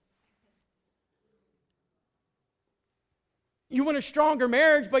 You want a stronger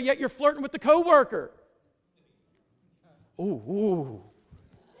marriage, but yet you're flirting with the coworker. Ooh.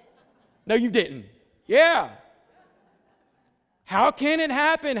 No, you didn't. Yeah. How can it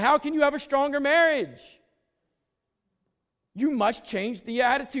happen? How can you have a stronger marriage? You must change the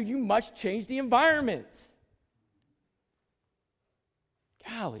attitude. You must change the environment.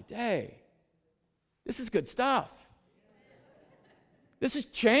 Golly day. This is good stuff. This is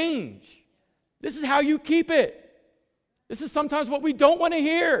change. This is how you keep it. This is sometimes what we don't want to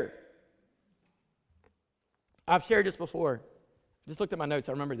hear. I've shared this before. Just looked at my notes.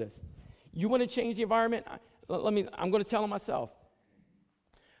 I remember this. You want to change the environment? I'm going to tell myself.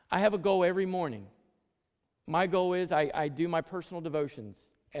 I have a goal every morning. My goal is I do my personal devotions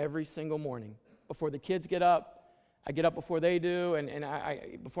every single morning. Before the kids get up, I get up before they do, and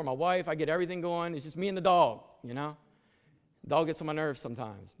I before my wife, I get everything going. It's just me and the dog, you know. The dog gets on my nerves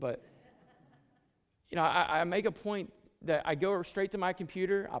sometimes, but, you know, I make a point that I go straight to my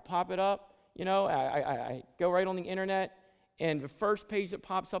computer, I pop it up, you know, I go right on the internet, and the first page that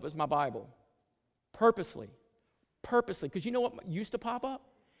pops up is my Bible. Purposely, because you know what used to pop up?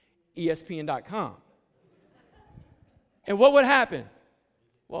 ESPN.com. And what would happen?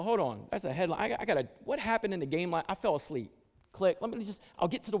 Well, hold on, that's a headline. What happened in the game? I fell asleep. Click, I'll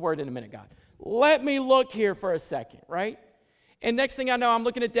get to the word in a minute, God. Let me look here for a second, right? And next thing I know, I'm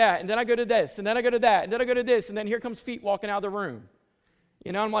looking at that, and then I go to this, and then I go to that, and then I go to this, and then here comes feet walking out of the room.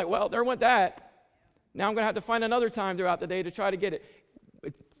 You know, I'm like, well, there went that. Now I'm going to have to find another time throughout the day to try to get it.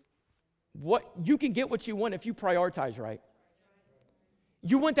 You can get what you want if you prioritize right.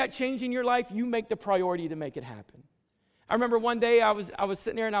 You want that change in your life, you make the priority to make it happen. I remember one day I was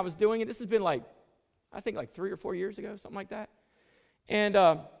sitting there and I was doing it. This has been I think 3 or 4 years ago, something like that. And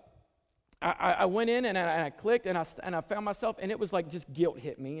I went in and I clicked and I found myself, and it was like just guilt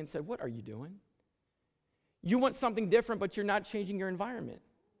hit me and said, what are you doing? You want something different, but you're not changing your environment.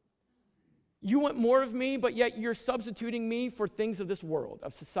 You want more of me, but yet you're substituting me for things of this world,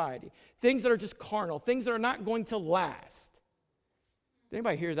 of society, things that are just carnal, things that are not going to last. Did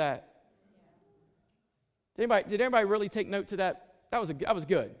anybody hear that? Did anybody really take note to that? That was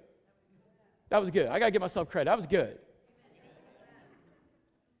good. That was good. I got to give myself credit. That was good.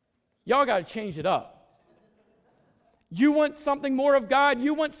 Y'all got to change it up. You want something more of God?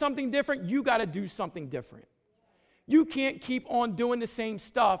 You want something different? You got to do something different. You can't keep on doing the same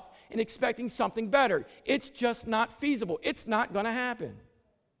stuff and expecting something better. It's just not feasible. It's not going to happen.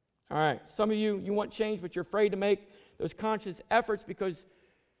 All right, some of you want change, but you're afraid to make those conscious efforts because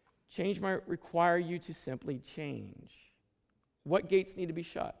change might require you to simply change. What gates need to be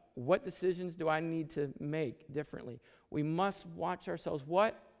shut? What decisions do I need to make differently? We must watch ourselves.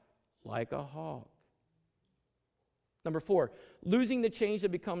 What? Like a hawk. Number 4, losing the change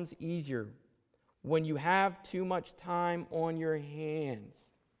that becomes easier when you have too much time on your hands.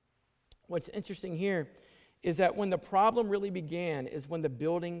 What's interesting here is that when the problem really began is when the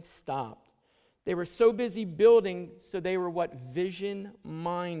building stopped. They were so busy building, so they were what?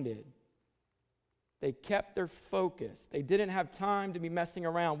 Vision-minded. They kept their focus. They didn't have time to be messing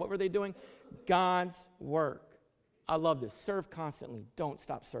around. What were they doing? God's work. I love this. Serve constantly. Don't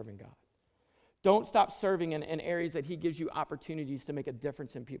stop serving God. Don't stop serving in areas that he gives you opportunities to make a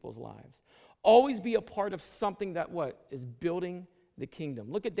difference in people's lives. Always be a part of something that what? Is building the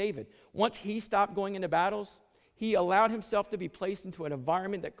kingdom. Look at David. Once he stopped going into battles, he allowed himself to be placed into an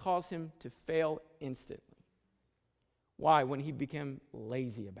environment that caused him to fail instantly. Why? When he became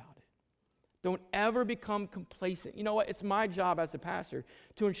lazy about it. Don't ever become complacent. You know what? It's my job as a pastor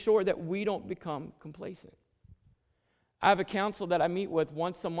to ensure that we don't become complacent. I have a council that I meet with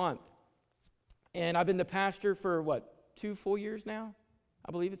once a month. And I've been the pastor for, 2 full years now?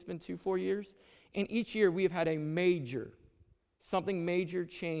 I believe it's been 2 full years. And each year we have had something major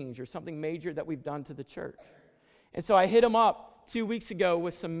change or something major that we've done to the church. And so I hit them up 2 weeks ago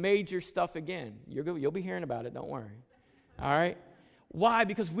with some major stuff again. You'll be hearing about it, don't worry. All right? Why?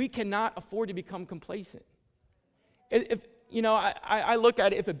 Because we cannot afford to become complacent. I look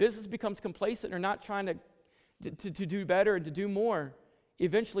at it, if a business becomes complacent or not trying to do better and to do more,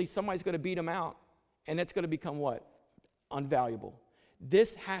 eventually somebody's going to beat them out, and it's going to become what? Unvaluable.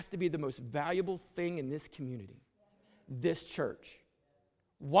 This has to be the most valuable thing in this community, this church.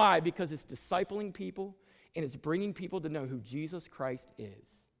 Why? Because it's discipling people, and it's bringing people to know who Jesus Christ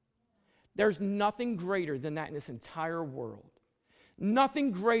is. There's nothing greater than that in this entire world.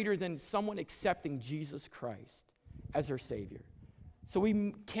 Nothing greater than someone accepting Jesus Christ as their Savior. So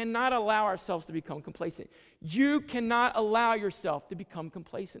we cannot allow ourselves to become complacent. You cannot allow yourself to become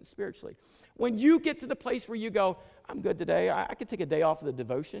complacent spiritually. When you get to the place where you go, I'm good today, I could take a day off of the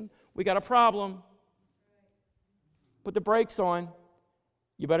devotion. We got a problem. Put the brakes on.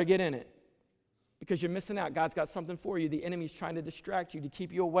 You better get in it. Because you're missing out. God's got something for you. The enemy's trying to distract you, to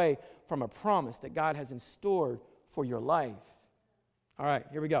keep you away from a promise that God has in store for your life. All right,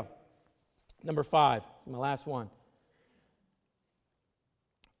 here we go. Number 5, my last one.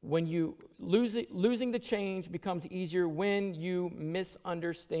 When you losing the change becomes easier when you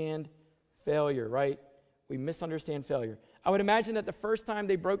misunderstand failure, right? We misunderstand failure. I would imagine that the first time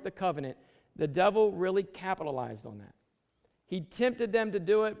they broke the covenant, the devil really capitalized on that. He tempted them to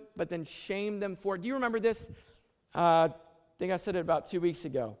do it, but then shamed them for it. Do you remember this? I think I said it about 2 weeks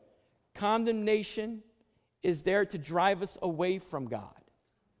ago. Condemnation is there to drive us away from God.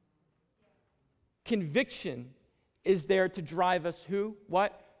 Conviction is there to drive us who?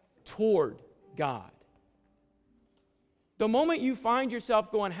 What? Toward God. The moment you find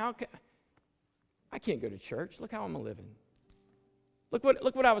yourself going, I can't go to church. Look how I'm living. Look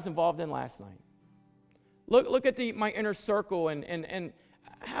what I was involved in last night. Look at my inner circle and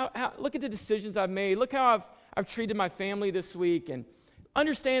how look at the decisions I've made. Look how I've treated my family this week. And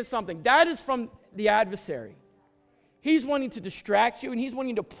understand something. That is from the adversary. He's wanting to distract you and he's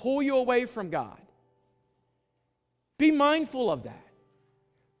wanting to pull you away from God. Be mindful of that.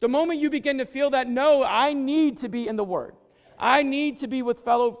 The moment you begin to feel that, no, I need to be in the Word. I need to be with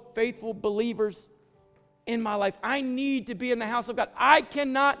fellow faithful believers in my life. I need to be in the house of God. I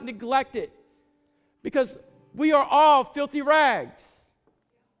cannot neglect it because we are all filthy rags.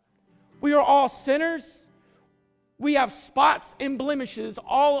 We are all sinners. We have spots and blemishes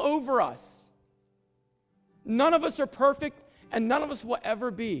all over us. None of us are perfect, and none of us will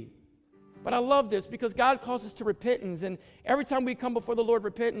ever be. But I love this because God calls us to repentance. And every time we come before the Lord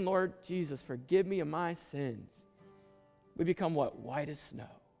repenting, Lord Jesus, forgive me of my sins. We become what? White as snow.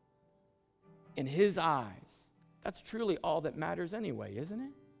 In His eyes, that's truly all that matters anyway, isn't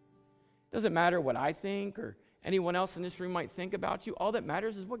it? Doesn't matter what I think or anyone else in this room might think about you. All that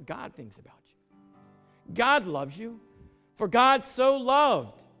matters is what God thinks about you. God loves you. For God so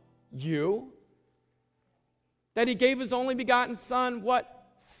loved you that He gave His only begotten Son, what?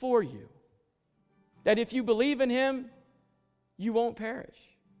 For you. That if you believe in Him, you won't perish.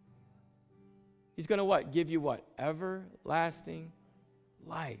 He's going to what? Give you what? Everlasting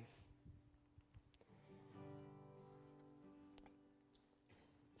life.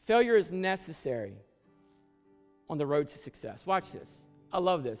 Failure is necessary on the road to success. Watch this. I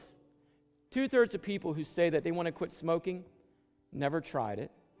love this. 2/3 of people who say that they want to quit smoking never tried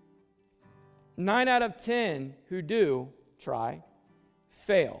it. 9 out of 10 who do try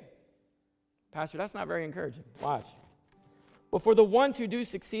fail. Pastor, that's not very encouraging. Watch. But for the ones who do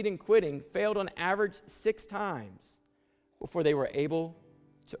succeed in quitting, failed on average 6 times before they were able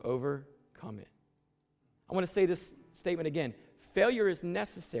to overcome it. I want to say this statement again. Failure is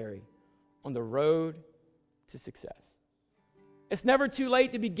necessary on the road to success. It's never too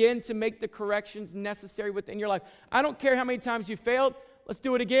late to begin to make the corrections necessary within your life. I don't care how many times you failed. Let's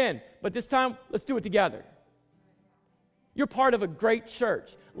do it again. But this time, let's do it together. You're part of a great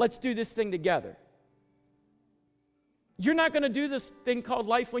church. Let's do this thing together. You're not going to do this thing called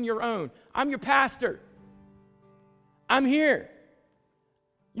life on your own. I'm your pastor. I'm here.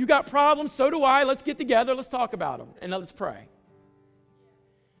 You got problems, so do I. Let's get together. Let's talk about them, and let's pray.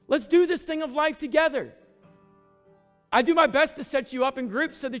 Let's do this thing of life together. I do my best to set you up in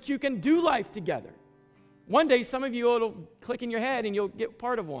groups so that you can do life together. One day, some of you, it'll click in your head, and you'll get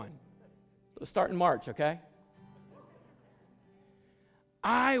part of one. It'll start in March, okay?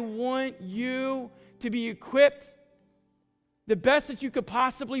 I want you to be equipped the best that you could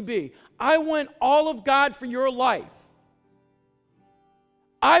possibly be. I want all of God for your life.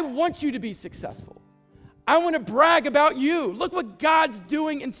 I want you to be successful. I want to brag about you. Look what God's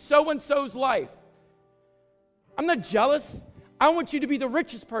doing in so-and-so's life. I'm not jealous. I want you to be the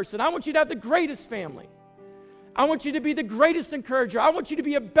richest person. I want you to have the greatest family. I want you to be the greatest encourager. I want you to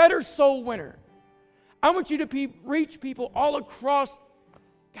be a better soul winner. I want you to reach people all across,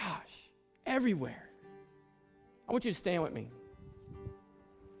 everywhere. I want you to stand with me.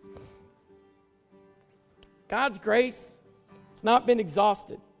 God's grace, it's not been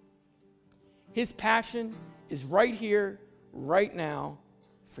exhausted. His passion is right here, right now,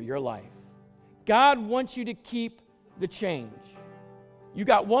 for your life. God wants you to keep the change. You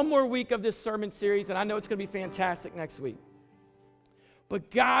got one more week of this sermon series, and I know it's going to be fantastic next week.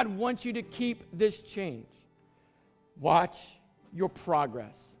 But God wants you to keep this change. Watch your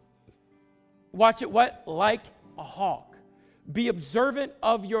progress. Watch it what? Like a hawk. Be observant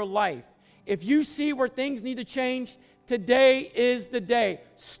of your life. If you see where things need to change, today is the day.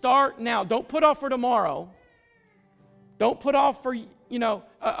 Start now. Don't put off for tomorrow. Don't put off for,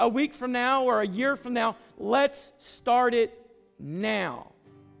 a week from now or a year from now. Let's start it now.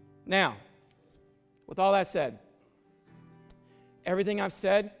 Now, with all that said, everything I've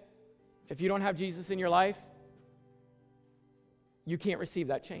said, if you don't have Jesus in your life, you can't receive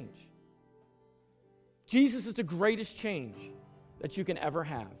that change. Jesus is the greatest change that you can ever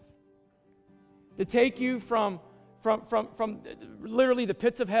have. To take you from literally the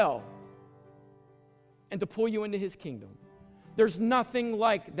pits of hell and to pull you into his kingdom. There's nothing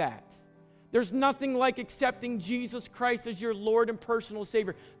like that. There's nothing like accepting Jesus Christ as your Lord and personal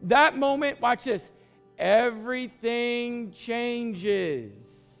Savior. That moment, watch this, everything changes.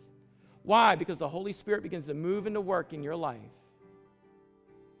 Why? Because the Holy Spirit begins to move and to work in your life.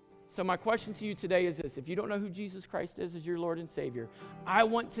 So my question to you today is this. If you don't know who Jesus Christ is as your Lord and Savior, I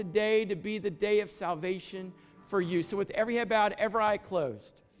want today to be the day of salvation for you. So with every head bowed, every eye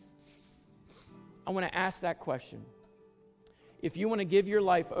closed, I want to ask that question. If you want to give your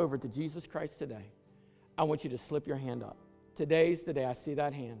life over to Jesus Christ today, I want you to slip your hand up. Today's the day. I see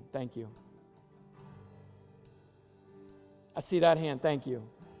that hand. Thank you. I see that hand. Thank you.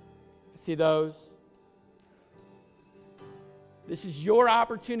 I see those. This is your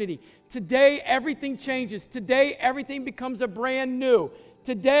opportunity. Today, everything changes. Today, everything becomes a brand new.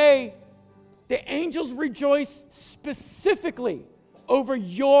 Today, the angels rejoice specifically over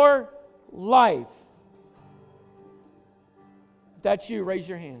your life. If that's you, raise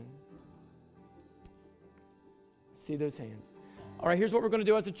your hand. See those hands. All right, here's what we're going to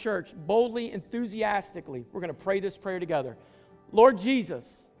do as a church. Boldly, enthusiastically, we're going to pray this prayer together. Lord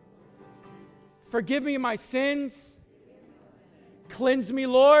Jesus, forgive me my sins. Cleanse me,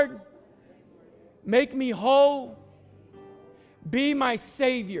 Lord. Make me whole. Be my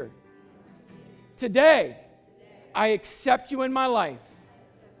Savior. Today, I accept you in my life.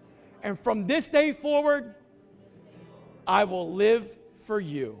 And from this day forward, I will live for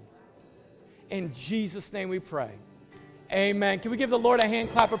you. In Jesus' name we pray. Amen. Can we give the Lord a hand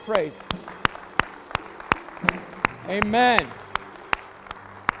clap of praise? Amen.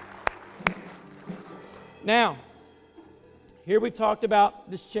 Now, here we've talked about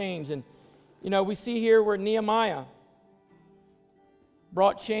this change. And, we see here where Nehemiah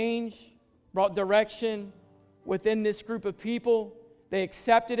brought change brought direction within this group of people. They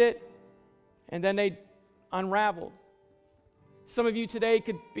accepted it, and then they unraveled. Some of you today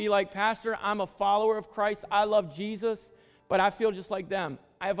could be like, Pastor, I'm a follower of Christ. I love Jesus, but I feel just like them.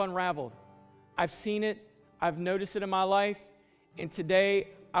 I have unraveled. I've seen it. I've noticed it in my life. And today,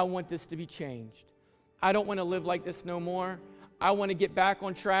 I want this to be changed. I don't want to live like this no more. I want to get back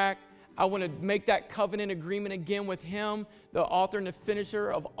on track. I want to make that covenant agreement again with Him, the author and the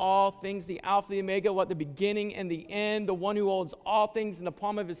finisher of all things, the Alpha, the Omega, the beginning and the end, the one who holds all things in the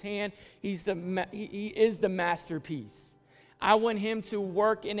palm of His hand. He is the masterpiece. I want Him to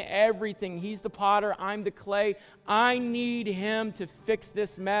work in everything. He's the potter. I'm the clay. I need Him to fix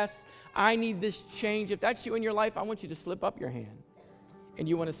this mess. I need this change. If that's you in your life, I want you to slip up your hand. And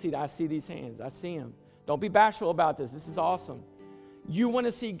you want to see that. I see these hands. I see them. Don't be bashful about this. This is awesome. You want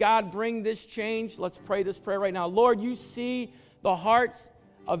to see God bring this change? Let's pray this prayer right now. Lord, you see the hearts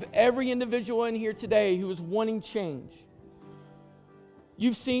of every individual in here today who is wanting change.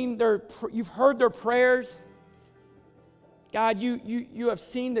 You've heard their prayers. God, you have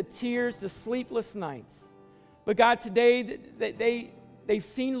seen the tears, the sleepless nights. But God, today they've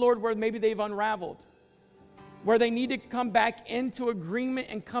seen, Lord, where maybe they've unraveled, where they need to come back into agreement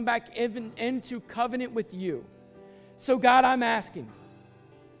and come back even into covenant with you. So God, I'm asking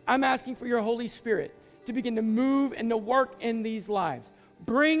for your Holy Spirit to begin to move and to work in these lives.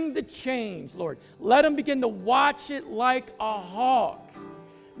 Bring the change, Lord. Let them begin to watch it like a hawk,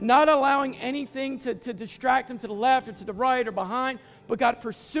 not allowing anything to distract them to the left or to the right or behind, but God,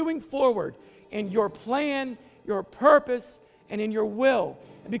 pursuing forward in your plan, your purpose, and in your will.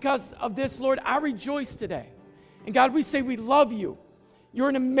 And because of this, Lord, I rejoice today. And God, we say we love you. You're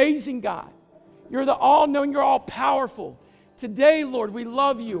an amazing God. You're the all-knowing, you're all-powerful. Today, Lord, we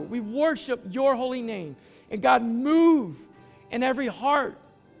love you. We worship your holy name. And God, move in every heart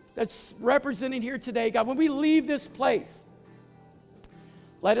that's represented here today. God, when we leave this place,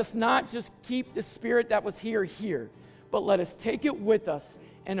 let us not just keep the spirit that was here, but let us take it with us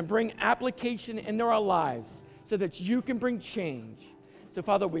and bring application into our lives so that you can bring change. So,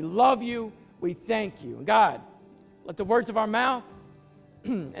 Father, we love you. We thank you. And God, let the words of our mouth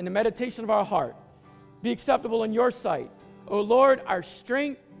and the meditation of our heart be acceptable in your sight. O Lord, our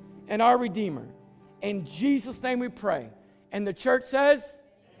strength and our Redeemer. In Jesus' name we pray. And the church says,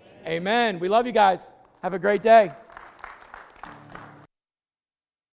 Amen. We love you guys. Have a great day.